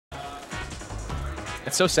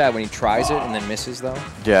It's so sad when he tries it and then misses, though.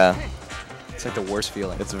 Yeah. It's like the worst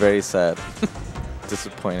feeling. It's very sad.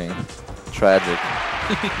 Disappointing. Tragic.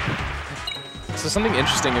 So something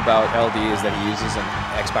interesting about LD is that he uses an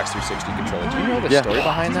Xbox 360 controller. Do you know the story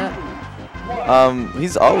behind that?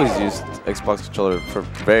 He's always used Xbox controller for a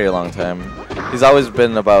very long time. He's always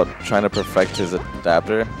been about trying to perfect his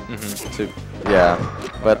adapter.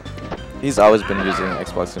 But he's always been using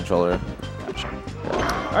Xbox controller. Gotcha.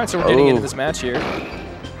 All right, so we're getting into this match here.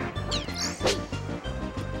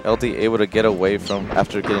 LD able to get away from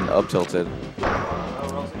after getting up tilted.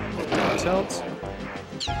 Tilt.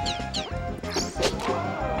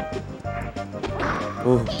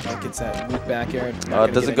 Ooh. Gets that loop back air.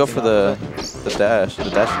 Doesn't go for the dash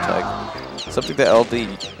attack. Something that LD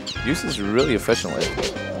uses really efficiently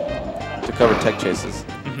to cover tech chases.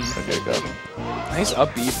 Okay, go. Nice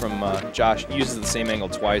up B from Josh. He uses the same angle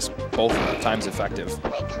twice, both times effective.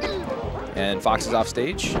 And Fox is off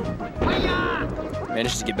stage.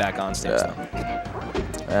 Manages to get back on stage though.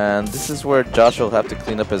 And this is where Josh will have to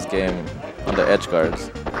clean up his game on the edge guards.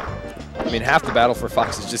 I mean, half the battle for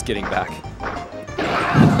Fox is just getting back.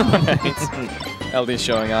 LD's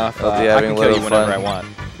showing off. LD I having can kill you whenever I want.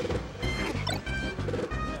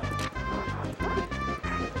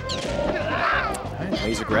 Alright,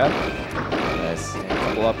 laser grab. Nice. And a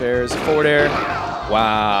couple up airs, forward air.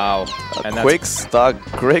 Wow. And quick stock,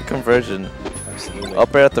 great conversion. Absolutely.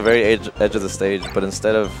 Up air at the very edge of the stage, but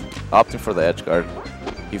instead of opting for the edge guard,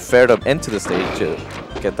 he fared him into the stage to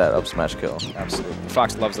get that up smash kill. Absolutely.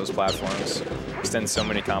 Fox loves those platforms. Extends so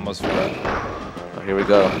many combos for it. Oh, here we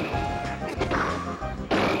go.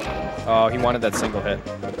 Oh, he wanted that single hit.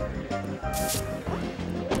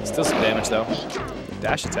 Still some damage though.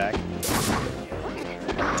 Dash attack.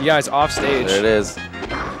 DI's off stage. There it is.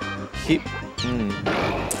 Keep.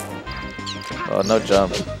 Oh, no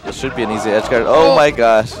jump. It should be an easy edge guard. Oh my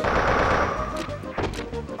gosh.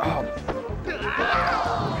 Oh.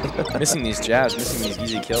 Missing these jabs, missing these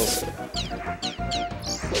easy kills.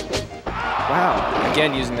 Wow.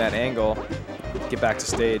 Again, using that angle. Get back to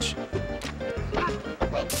stage.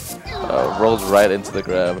 Rolls right into the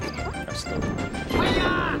grab. Absolutely.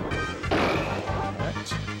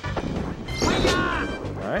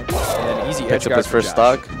 Alright. And easy edge Picked up guard his for first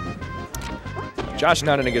Josh. stock. Josh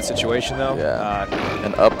not in a good situation though. Yeah.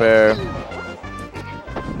 An up air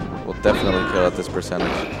will definitely kill at this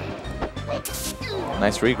percentage.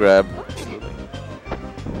 Nice regrab.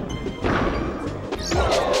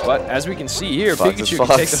 But as we can see here, Pikachu can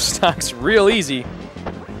take those stocks real easy.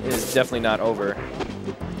 It is definitely not over.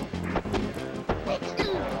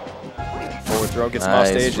 Forward throw gets him off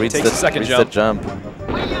stage. He takes the second jump.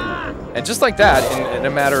 And just like that, in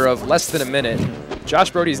a matter of less than a minute,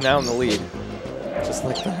 Josh Brody's now in the lead. Just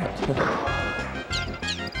like that.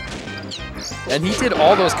 And he did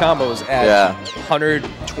all those combos at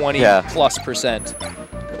 120+%.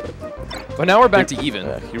 But now we're back to even.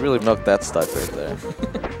 Yeah, he really milked that stock right there.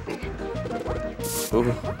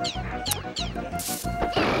 Ooh.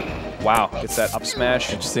 Wow, gets that up smash.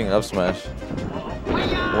 Interesting up smash.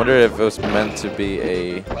 I wonder if it was meant to be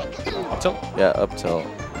a... Up tilt? Yeah, up tilt.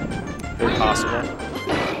 Very possible.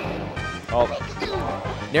 Oh.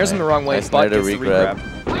 Nares him the wrong way, but gets the regrab.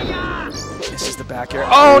 This is the back air.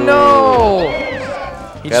 Oh no!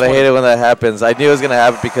 Gotta hate it when that happens. I knew it was gonna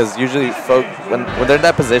happen because usually folk, when they're in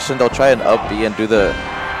that position, they'll try an up B and do the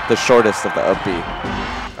shortest of the up B.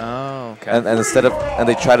 Oh, okay. And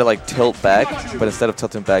they try to like tilt back, but instead of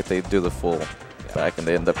tilting back, they do the full back, and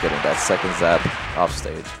they end up getting that second zap off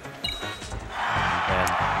stage.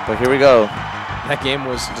 But here we go. That game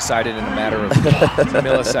was decided in a matter of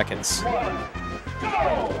milliseconds.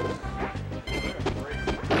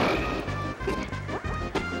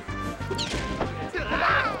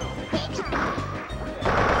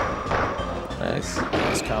 Nice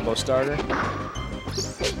combo starter.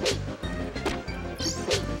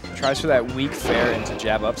 Tries for that weak fair into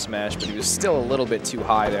jab up smash, but he was still a little bit too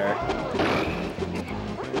high there.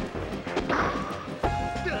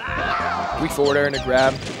 Weak forward air into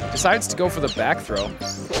grab. Decides to go for the back throw.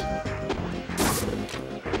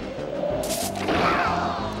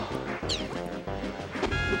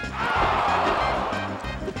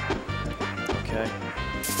 Okay.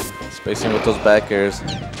 Spacing with those back airs.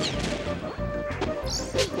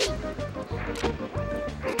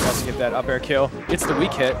 Tries to get that up air kill. Gets the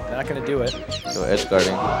weak hit. Not going to do it. Go edge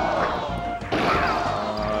guarding. All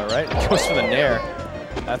right. Goes for the nair.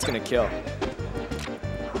 That's going to kill.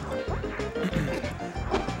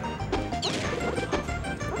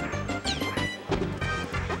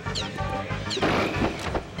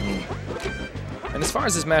 And as far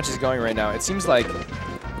as this match is going right now, it seems like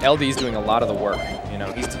LD is doing a lot of the work. You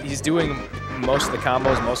know, he's doing most of the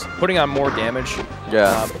combos, putting on more damage.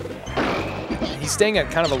 Yeah. He's staying at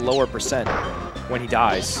kind of a lower percent when he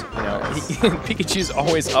dies. You know, Pikachu's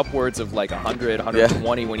always upwards of like 100,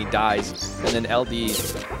 120 when he dies, and then LD,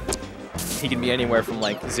 he can be anywhere from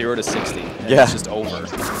like 0 to 60. And it's just over.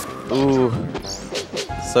 Ooh,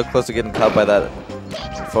 so close to getting caught by that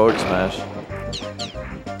forward smash.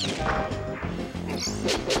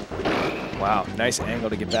 Wow, nice angle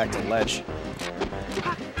to get back to ledge.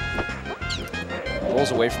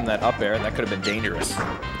 rolls away from that up air, and that could have been dangerous.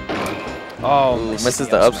 Oh, ooh, misses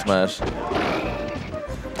the up smash.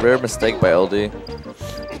 Rare mistake by LD.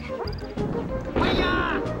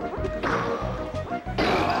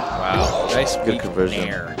 Wow, nice good conversion.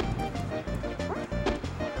 Air.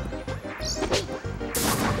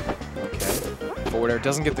 Okay, forward air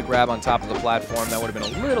doesn't get the grab on top of the platform. That would have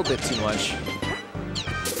been a little bit too much.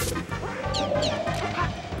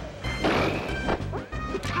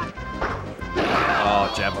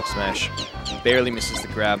 Oh, jab up smash. Barely misses the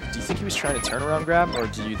grab. Do you think he was trying to turn around grab, or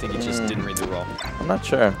do you think he just didn't read the roll? I'm not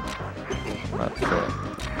sure. I'm not sure.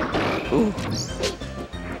 Ooh.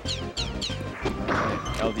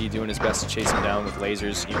 LD doing his best to chase him down with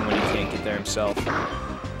lasers, even when he can't get there himself.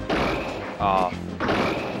 Oh.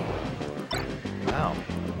 Wow.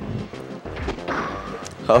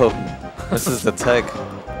 Oh, this is the tech.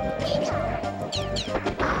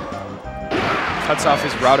 Cuts off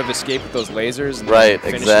his route of escape with those lasers and right,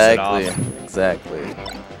 finishes exactly. it off. Exactly.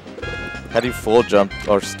 Had he full jumped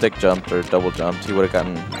or stick jumped or double jumped, he would have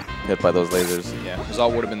gotten hit by those lasers. Yeah, the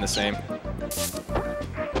result would have been the same.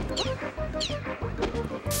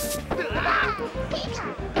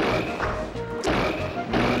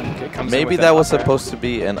 Okay, maybe that was supposed to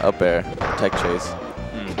be an up air tech chase.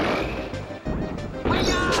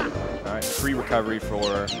 All right, free recovery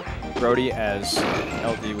for Brody as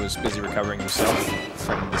LD was busy recovering himself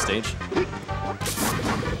from the stage.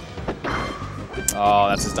 Oh,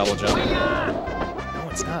 that's his double jump. No,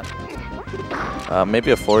 it's not.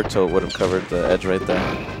 Maybe a forward tilt would have covered the edge right there.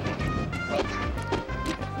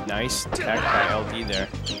 Nice tech by LD there.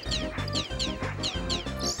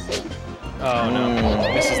 Oh no,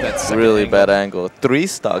 misses that second really angle. bad angle. 3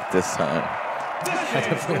 stock this time.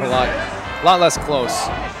 Definitely a lot less close.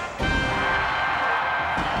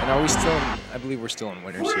 And are we still in, I believe we're still in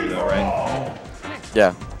winners here though, right?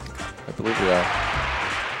 Yeah, I believe we are.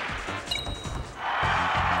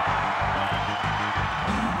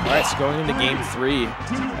 All right, so going into game 3,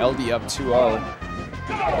 LD up 2-0.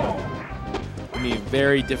 Gonna be a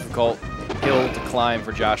very difficult hill to climb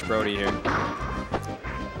for Josh Brody here.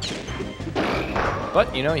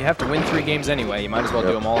 But, you know, you have to win 3 games anyway. You might as well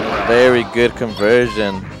do them all in a row. Very good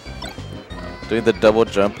conversion. Doing the double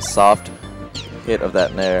jump, soft hit of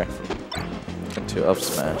that nair into up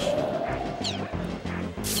smash.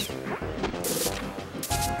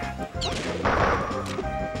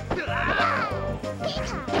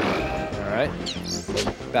 All right.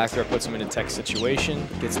 Back throw puts him in a tech situation.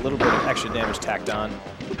 Gets a little bit of extra damage tacked on.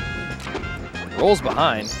 Rolls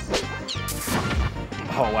behind.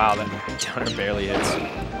 Oh, wow, that counter barely hits.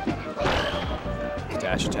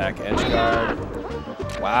 Dash attack, edge guard.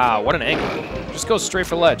 Wow, what an angle. Just goes straight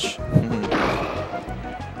for ledge.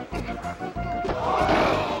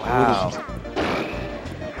 Wow.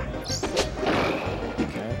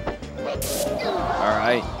 Okay. All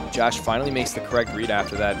right, Josh finally makes the correct read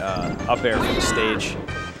after that up air from the stage.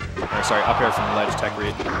 Or, sorry, up air from the ledge tech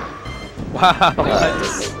read. Wow,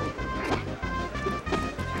 nice.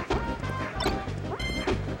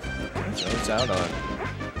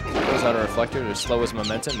 Throws out a reflector to slow his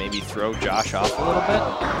momentum, maybe throw Josh off a little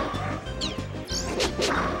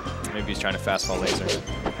bit. Maybe he's trying to fastball laser.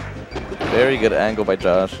 Very good angle by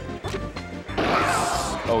Josh.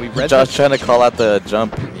 Oh, he read Josh trying to call out the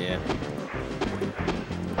jump. Yeah.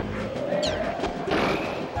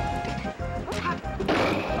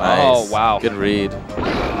 Nice. Oh, wow. Good read.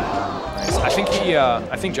 Nice. I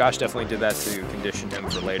think Josh definitely did that to condition him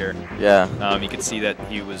for later. Yeah. You could see that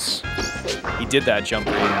he did that jump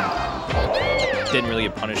read, didn't really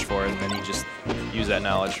get punished for it, and then he just used that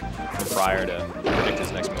knowledge from prior to predict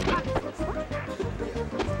his next movement.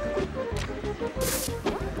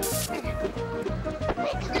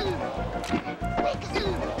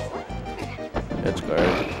 Edge guard.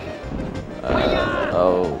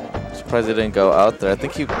 Oh, surprised he didn't go out there. I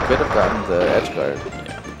think he could have gotten the edge guard.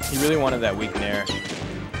 Yeah, he really wanted that weak nair to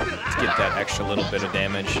get that extra little bit of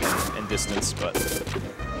damage and distance, but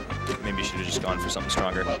maybe he should have just gone for something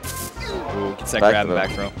stronger. Ooh, gets that grab and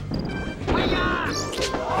back throw.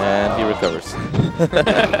 And he recovers.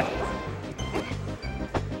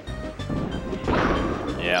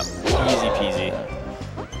 Yeah, easy peasy.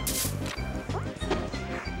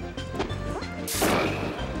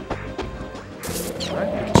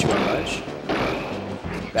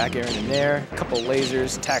 Back air in there. A couple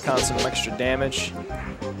lasers. Tack on some extra damage.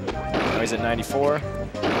 Now he's at 94.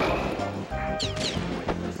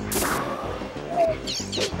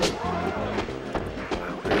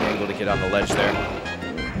 Great angle to get on the ledge there.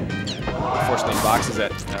 Unfortunately, Fox is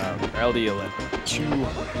at LD at too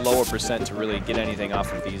lower percent to really get anything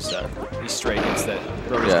off of these straight hits that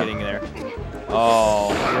Brody's getting there.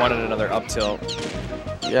 Oh, he wanted another up tilt.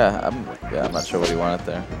 Yeah, I'm not sure what he wanted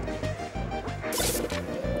there.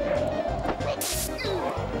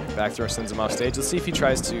 Back throw sends him off stage. Let's see if he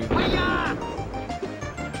tries to.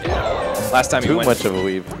 Last time Too much of a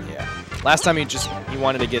weave. Yeah. Last time he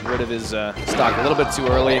wanted to get rid of his stock a little bit too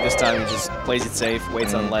early. This time he just plays it safe,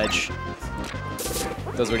 waits on ledge,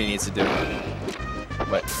 does what he needs to do.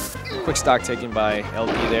 But quick stock taken by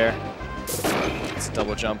LP there. It's a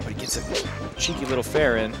double jump, but he gets a cheeky little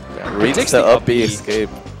fair in. Yeah, reads the up B escape.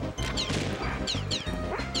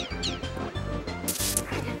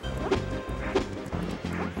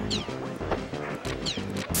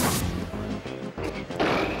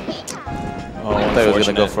 Oh, I thought he was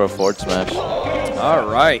going to go for a forward smash. All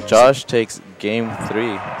right. Josh takes game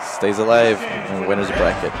 3, stays alive, and winner's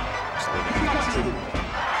bracket.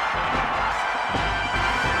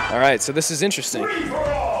 All right, so this is interesting.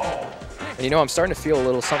 And you know, I'm starting to feel a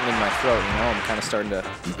little something in my throat. You know, I'm kind of starting to.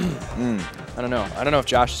 I don't know. I don't know if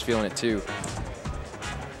Josh is feeling it too.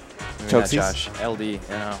 Maybe not Josh. LD. You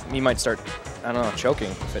know, he might start. I don't know,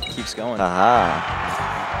 choking if it keeps going.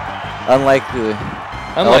 Aha.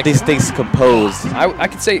 Unlike these things composed. I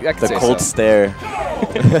could say. I could say the cold so. stare.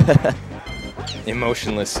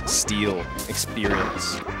 Emotionless steel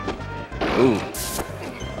experience. Ooh.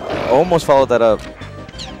 Almost followed that up.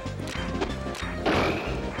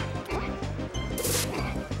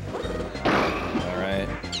 All right.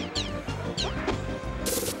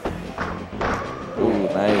 Ooh,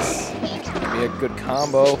 nice. Be a good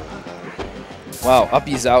combo. Wow,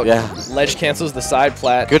 uppy's out. Yeah. Ledge cancels the side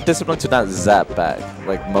plat. Good discipline to not zap back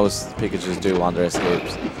like most Pikachus do on their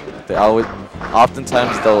escapes. They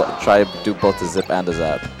oftentimes they'll try to do both the zip and the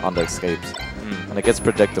zap on the escapes. And it gets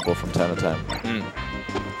predictable from time to time.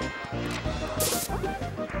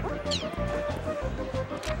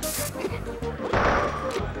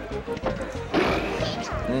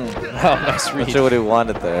 Wow, nice read. Not sure what he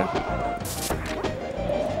wanted there.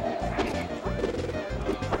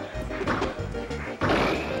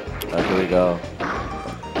 Here we go.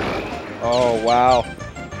 Oh, wow.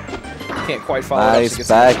 Can't quite follow it up. Nice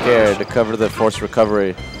back air to cover the forced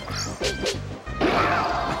recovery.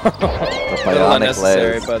 A little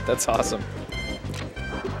unnecessary, but that's awesome.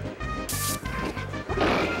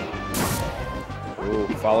 Ooh,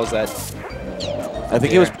 follows that. I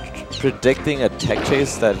think he was predicting a tech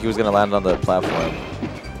chase that he was going to land on the platform.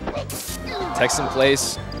 Tech's in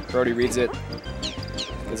place. Brody reads it.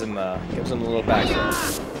 Gives him a little back throw.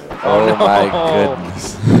 Oh no. My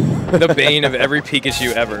goodness. The bane of every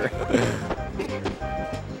Pikachu ever.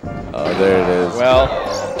 Oh, there it is. Well,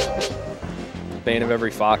 bane of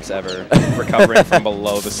every Fox ever. Recovering from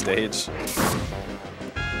below the stage.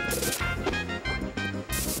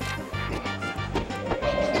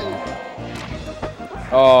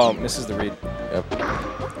 Oh, misses the read. Yep.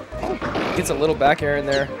 Gets a little back air in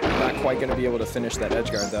there. Not quite going to be able to finish that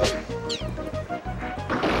edge guard, though.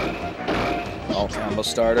 Oh, combo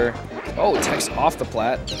starter. Oh, Tech's off the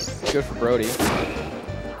plat. Good for Brody.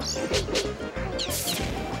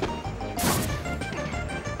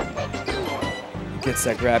 Gets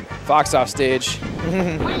that grab. Fox off stage.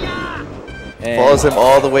 Follows him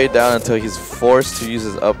all the way down until he's forced to use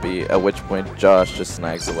his up B, at which point Josh just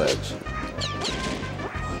snags the ledge.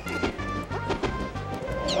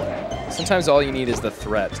 Sometimes all you need is the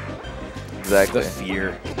threat. Exactly. The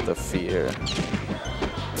fear. The fear.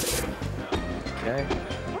 Okay.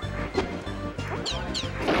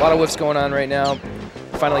 A lot of whiffs going on right now.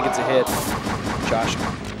 Finally gets a hit. Josh.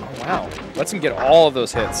 Oh, wow. Lets him get all of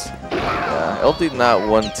those hits. Yeah, LD not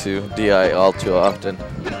one to DI all too often.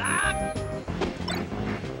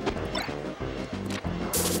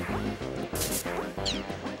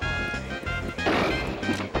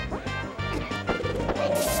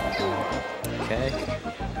 Okay.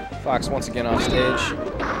 Fox once again off stage.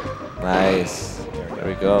 Nice. There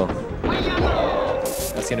we go.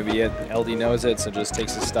 That's going to be it. LD knows it, so just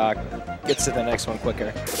takes his stock. Gets to the next one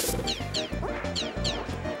quicker.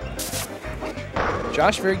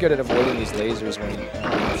 Josh very good at avoiding these lasers when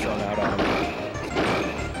they're thrown out on him.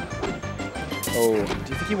 Oh, do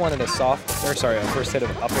you think he wanted a soft, or sorry, a first hit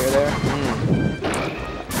of up air there?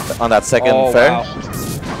 On that second fair? Wow.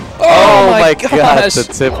 Oh my gosh, the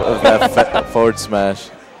tip of that forward smash.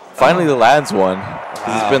 Finally lands one. Wow.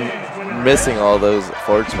 He's been missing all those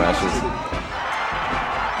forward smashes.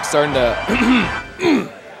 I'm starting to...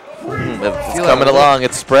 It's coming along.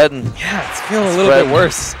 It's spreading. Yeah, it's feeling a little bit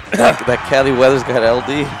worse. that Cali weather's got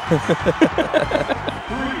LD.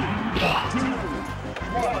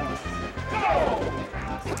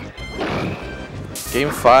 Game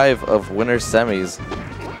 5 of winners semis.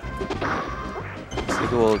 Let's see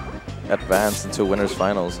who will advance into winners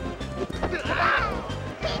finals.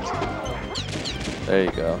 There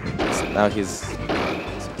you go. Now he's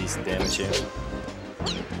some decent damage here.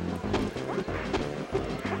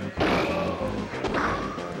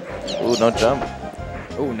 Ooh, no jump.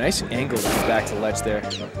 Ooh, nice angle back to ledge there.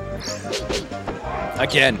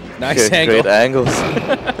 Again, nice angle. Great angles.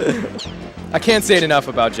 I can't say it enough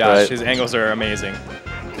about Josh. Right. His angles are amazing.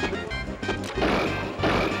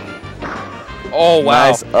 Oh, wow.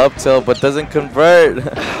 Nice up tilt, but doesn't convert.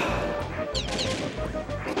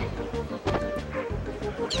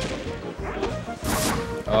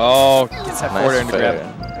 Oh, gets that forward air into grab.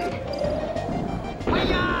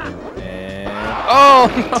 And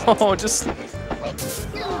oh, no, just...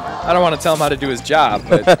 I don't want to tell him how to do his job,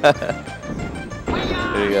 but...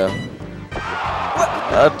 There you go.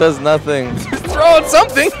 That does nothing. Throwing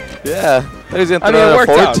something. Yeah. He's going to throw it a worked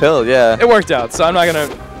forward out. tilt, yeah. It worked out, so I'm not going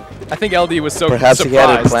to... I think LD was so Perhaps surprised.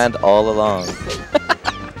 he had it planned all along.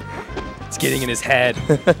 It's getting in his head.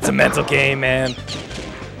 It's a mental game, man.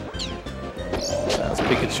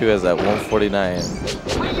 Pikachu has that 149.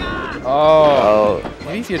 Oh.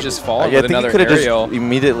 Maybe if you just fall with another I think he could have aerial. just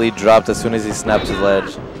immediately dropped as soon as he snapped his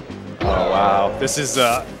ledge. Oh, wow. This is...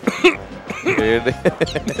 Weird.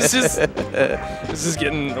 This is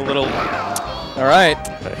getting a little... All right.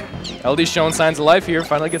 LD's showing signs of life here.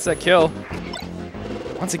 Finally gets that kill.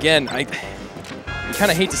 Once again, you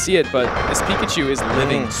kind of hate to see it, but this Pikachu is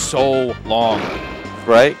living so long.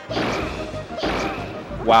 Right?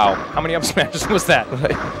 Wow. How many up smashes was that?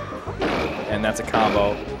 Right. And that's a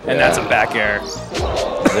combo. And that's a back air.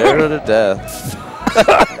 0 to death.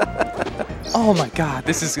 Oh my god,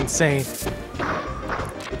 this is insane.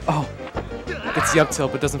 Oh. Gets the up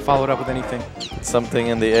tilt, but doesn't follow it up with anything. Something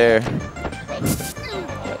in the air.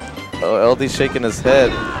 Oh, LD's shaking his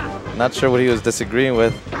head. Not sure what he was disagreeing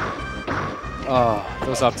with. Oh,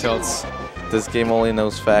 those up tilts. This game only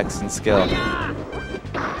knows facts and skill.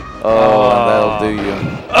 Oh, and that'll do you.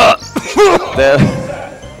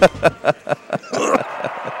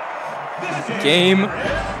 Game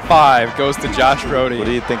 5 goes to Josh Brody. What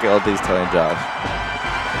do you think LD's telling Josh?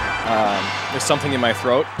 There's something in my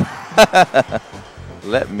throat.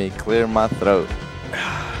 Let me clear my throat.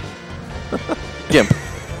 Gimp.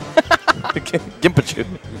 Gimpachu.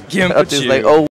 Gimpachu. Like, oh.